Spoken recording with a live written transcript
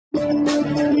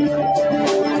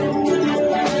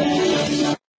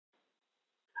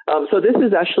So this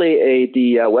is actually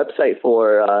the website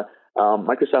for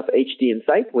Microsoft HD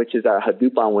Insight, which is our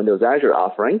Hadoop on Windows Azure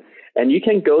offering. And you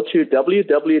can go to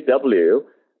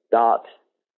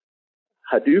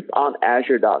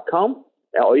www.hadooponazure.com,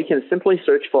 or you can simply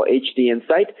search for HD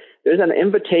Insight. There's an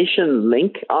invitation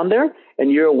link on there,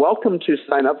 and you're welcome to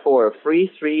sign up for a free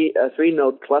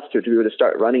three-node cluster to be able to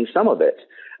start running some of it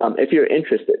if you're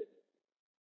interested.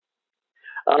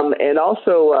 And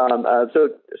also,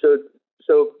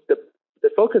 so the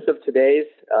focus of today's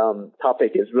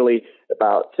topic is really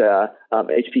about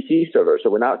HPC servers.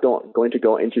 So we're not going to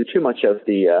go into too much of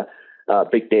the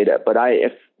big data. But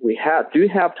if we do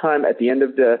have time at the end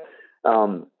of the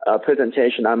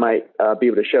presentation, I might be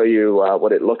able to show you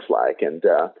what it looks like and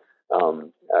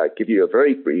give you a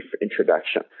very brief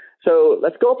introduction. So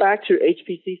let's go back to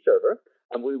HPC server.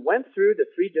 We went through the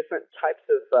three different types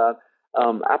of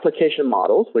application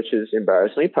models, which is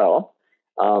embarrassingly parallel,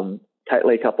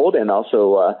 tightly coupled, and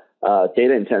also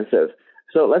data intensive.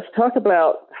 So let's talk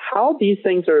about how these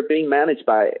things are being managed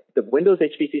by the Windows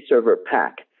HPC Server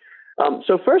Pack.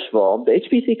 So first of all, the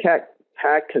HPC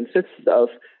Pack consists of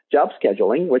job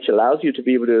scheduling, which allows you to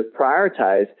be able to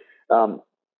prioritize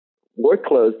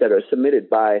workloads that are submitted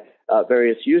by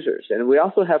various users. And we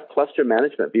also have cluster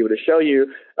management, be able to show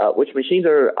you which machines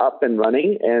are up and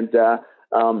running and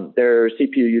their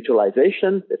CPU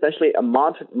utilization, essentially a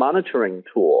monitoring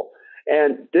tool.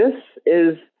 And this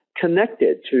is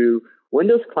connected to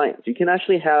Windows clients. You can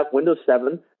actually have Windows 7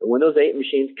 and Windows 8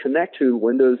 machines connect to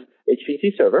Windows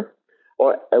HPC Server,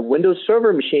 or a Windows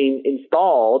Server machine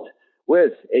installed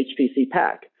with HPC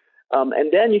Pack.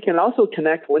 And then you can also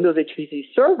connect Windows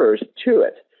HPC servers to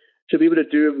it to be able to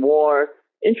do more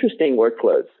interesting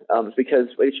workloads, because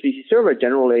HPC Server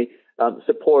generally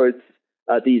supports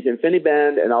these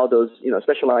InfiniBand and all those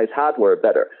specialized hardware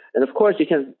better. And of course, you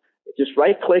can just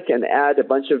right-click and add a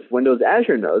bunch of Windows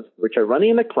Azure nodes, which are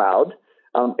running in the cloud,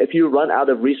 if you run out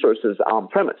of resources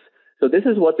on-premise. So this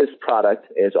is what this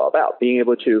product is all about, being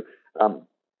able to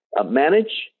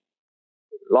manage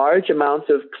large amounts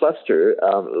of cluster,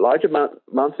 large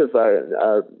amounts of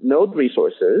node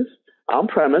resources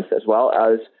on-premise as well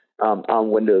as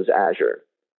on Windows Azure.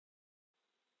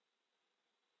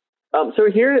 So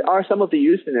here are some of the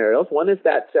use scenarios. One is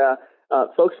that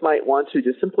folks might want to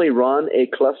just simply run a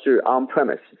cluster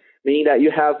on-premise, meaning that you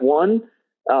have one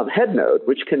head node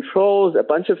which controls a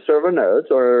bunch of server nodes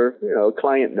or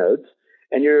client nodes,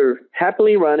 and you're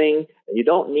happily running, and you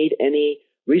don't need any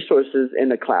resources in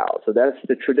the cloud. So that's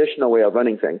the traditional way of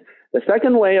running things. The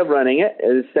second way of running it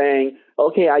is saying,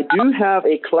 okay, I do have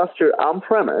a cluster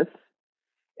on-premise,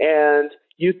 and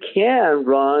you can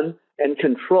run and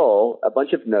control a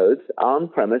bunch of nodes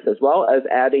on-premise as well as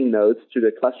adding nodes to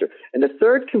the cluster. And the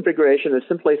third configuration is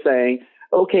simply saying,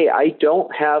 okay, I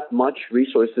don't have much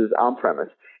resources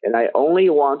on-premise, and I only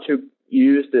want to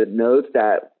use the nodes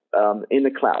that in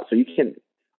the cloud. So you can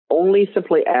only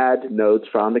simply add nodes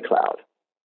from the cloud.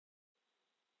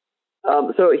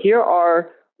 So here are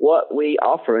what we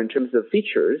offer in terms of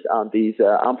features on these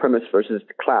on-premise versus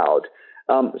the cloud.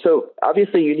 So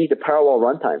obviously you need a parallel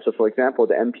runtime. So for example,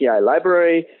 the MPI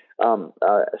library,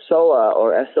 SOA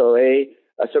or SOA,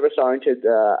 service-oriented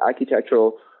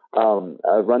architectural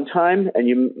runtime, and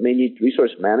you may need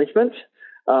resource management.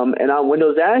 And on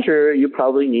Windows Azure, you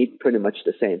probably need pretty much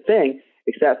the same thing,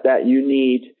 except that you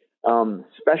need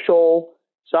special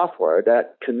software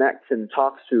that connects and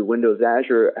talks to Windows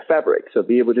Azure Fabric. So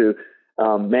be able to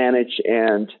manage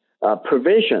and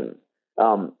provision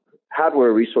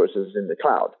hardware resources in the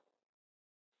cloud.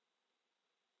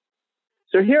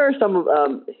 So here are some.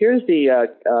 Here's the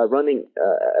running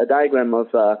a diagram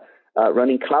of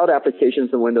running cloud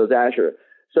applications in Windows Azure.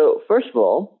 So first of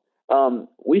all,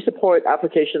 we support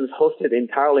applications hosted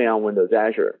entirely on Windows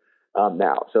Azure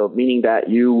now. So meaning that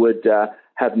you would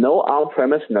have no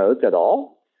on-premise nodes at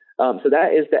all. So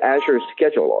that is the Azure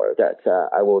scheduler that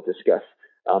I will discuss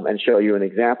and show you an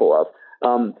example of.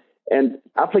 And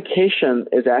application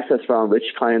is accessed from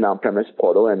rich client on-premise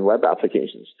portal and web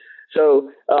applications.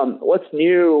 So what's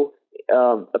new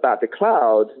about the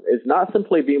cloud is not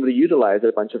simply being able to utilize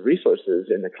a bunch of resources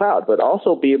in the cloud, but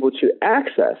also be able to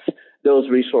access those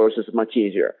resources much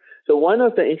easier. So one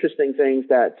of the interesting things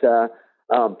that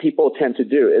people tend to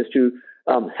do is to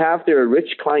have their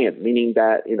rich client, meaning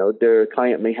that their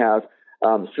client may have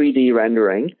 3D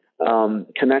rendering,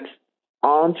 connects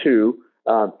onto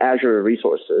Azure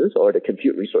resources or the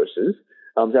compute resources.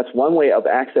 That's one way of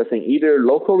accessing either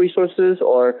local resources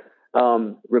or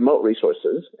remote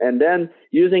resources, and then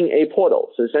using a portal.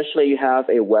 So essentially you have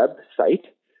a website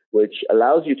which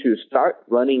allows you to start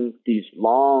running these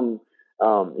long,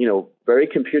 very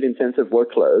compute-intensive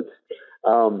workloads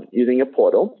using a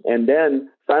portal, and then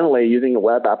finally using a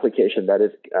web application that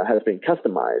has been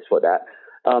customized for that.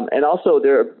 And also,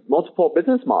 there are multiple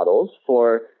business models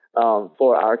for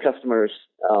our customers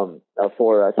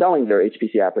for selling their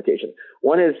HPC application.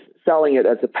 One is selling it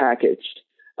as a package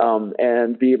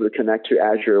and be able to connect to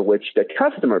Azure, which the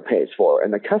customer pays for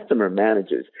and the customer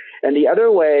manages. And the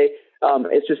other way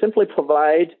is to simply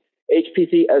provide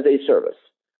HPC as a service.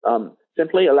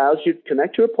 Simply allows you to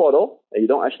connect to a portal. You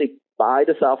don't actually buy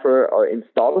the software or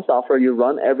install the software. You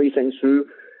run everything through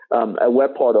a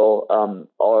web portal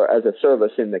or as a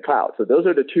service in the cloud. So those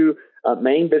are the two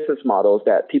main business models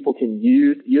that people can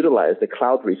utilize the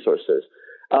cloud resources.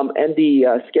 And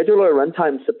the scheduler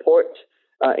runtime support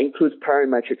includes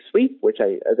parametric sweep, which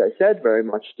as I said, very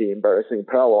much the embarrassing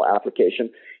parallel application.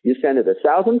 You send it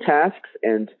 1,000 tasks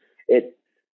and it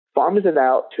farms it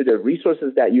out to the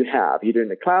resources that you have, either in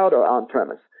the cloud or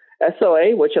on-premise.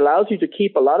 SOA, which allows you to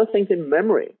keep a lot of things in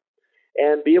memory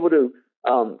and be able to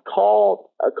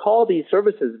call these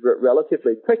services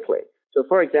relatively quickly. So,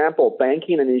 for example,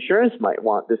 banking and insurance might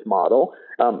want this model.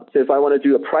 So if I want to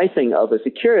do a pricing of a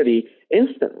security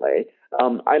instantly,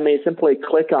 I may simply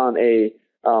click on a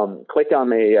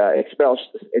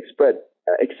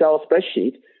Excel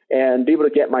spreadsheet and be able to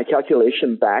get my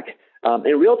calculation back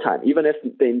in real time, even if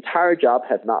the entire job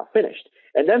has not finished.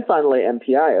 And then finally,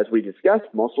 MPI, as we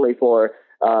discussed, mostly for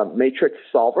matrix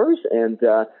solvers and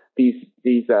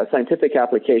these scientific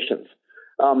applications.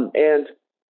 And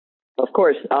of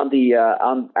course, on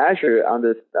Azure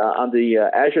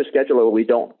Azure scheduler, we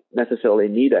don't necessarily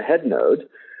need a head node.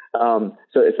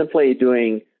 So it's simply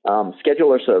doing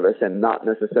scheduler service and not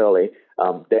necessarily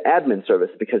the admin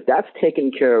service, because that's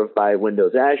taken care of by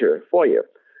Windows Azure for you.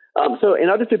 So in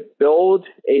order to build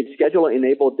a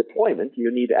scheduler-enabled deployment,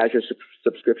 you need Azure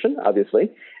subscription,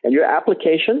 obviously, and your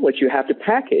application, which you have to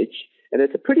package, and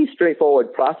it's a pretty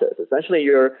straightforward process. Essentially,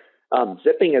 you're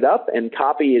zipping it up and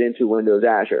copy it into Windows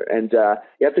Azure, and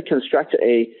you have to construct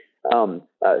a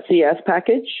CS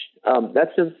package.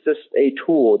 That's just a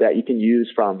tool that you can use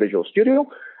from Visual Studio,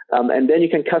 and then you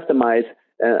can customize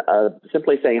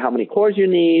simply saying how many cores you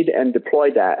need and deploy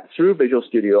that through Visual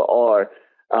Studio or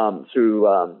through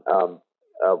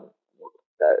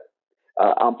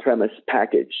on-premise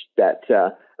package that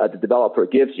the developer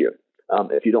gives you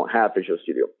if you don't have Visual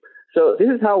Studio. So this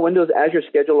is how Windows Azure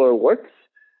Scheduler works.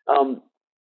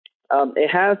 It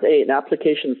has an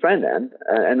application front end,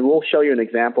 and we'll show you an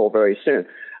example very soon.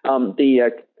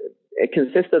 It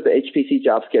consists of the HPC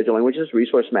job scheduling, which is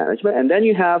resource management, and then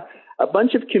you have a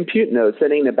bunch of compute nodes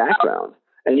sitting in the background,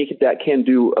 and that can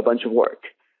do a bunch of work,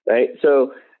 right?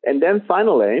 So, and then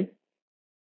finally,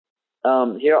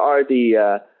 here are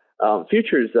the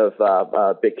features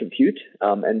of big compute,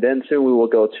 and then soon we will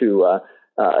go to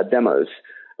demos.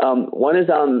 One is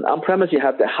on-premise, you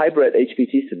have the hybrid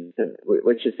HPC system,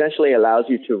 which essentially allows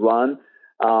you to run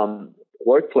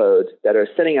workloads that are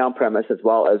sitting on-premise as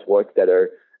well as work that are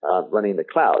running the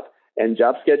cloud. And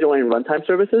job scheduling and runtime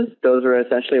services, those are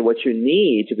essentially what you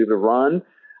need to be able to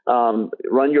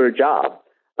run your job.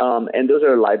 And those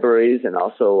are libraries and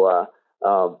also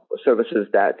services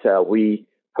that we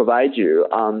provide you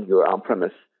on your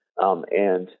on-premise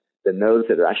and the nodes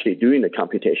that are actually doing the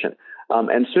computation.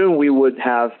 And soon we would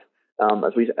have,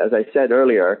 as I said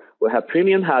earlier, we'll have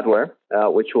premium hardware,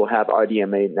 which will have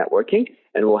RDMA networking,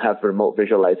 and we'll have remote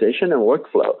visualization and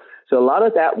workflow. So a lot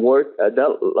of that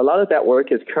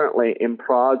work is currently in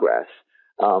progress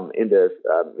in the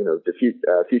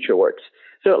future works.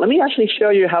 So let me actually show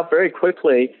you how very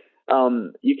quickly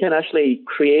you can actually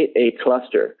create a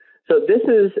cluster. So this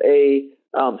is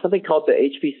something called the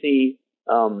HPC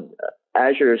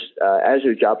Azure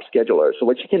Job Scheduler. So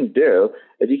what you can do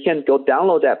is you can go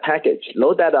download that package,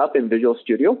 load that up in Visual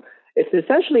Studio. It's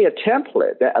essentially a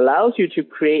template that allows you to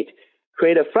create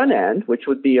a front end, which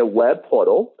would be a web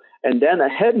portal, and then a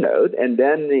head node, and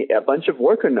then a bunch of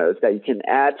worker nodes that you can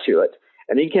add to it.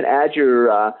 And then you can add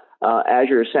your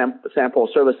Azure sample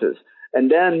services. And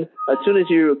then as soon as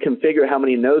you configure how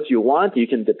many nodes you want, you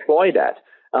can deploy that.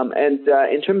 And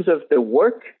in terms of the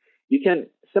work, you can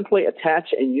simply attach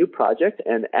a new project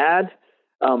and add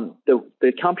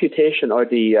the computation or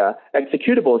the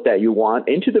executables that you want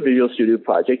into the Visual Studio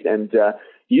project and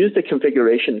use the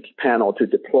configuration panel to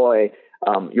deploy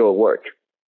your work.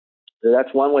 So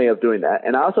that's one way of doing that.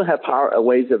 And I also have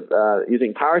ways of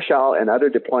using PowerShell and other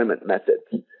deployment methods.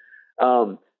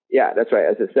 Yeah, that's right.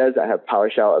 As it says, I have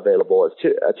PowerShell available as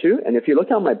too. And if you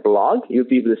look on my blog, you'll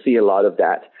be able to see a lot of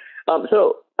that.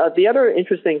 So the other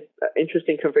interesting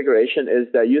configuration is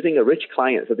using a rich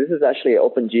client. So this is actually an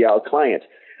OpenGL client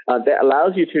that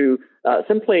allows you to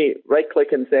simply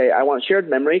right-click and say, I want shared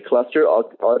memory, cluster,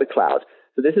 or the cloud.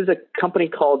 So this is a company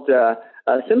called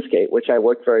SimScape, which I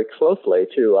work very closely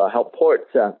to help port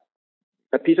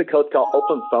a piece of code called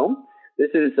OpenFOAM. This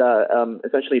is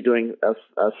essentially doing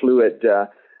a fluid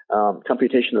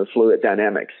computation of fluid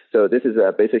dynamics. So this is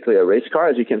basically a race car.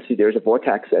 As you can see, there's a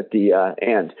vortex at the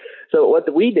end. So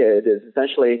what we did is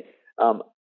essentially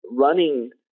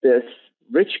running this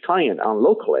rich client on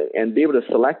locally and be able to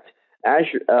select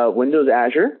Azure, Windows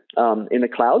Azure in the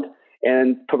cloud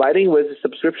and providing with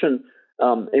subscription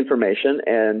information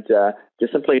and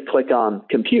just simply click on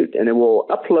compute and it will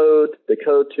upload the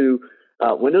code to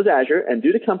Windows Azure and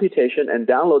do the computation and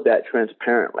download that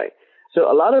transparently. So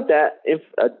a lot of that,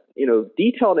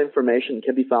 detailed information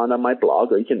can be found on my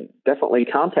blog, or you can definitely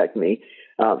contact me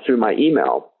through my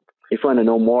email if you want to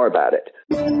know more about it.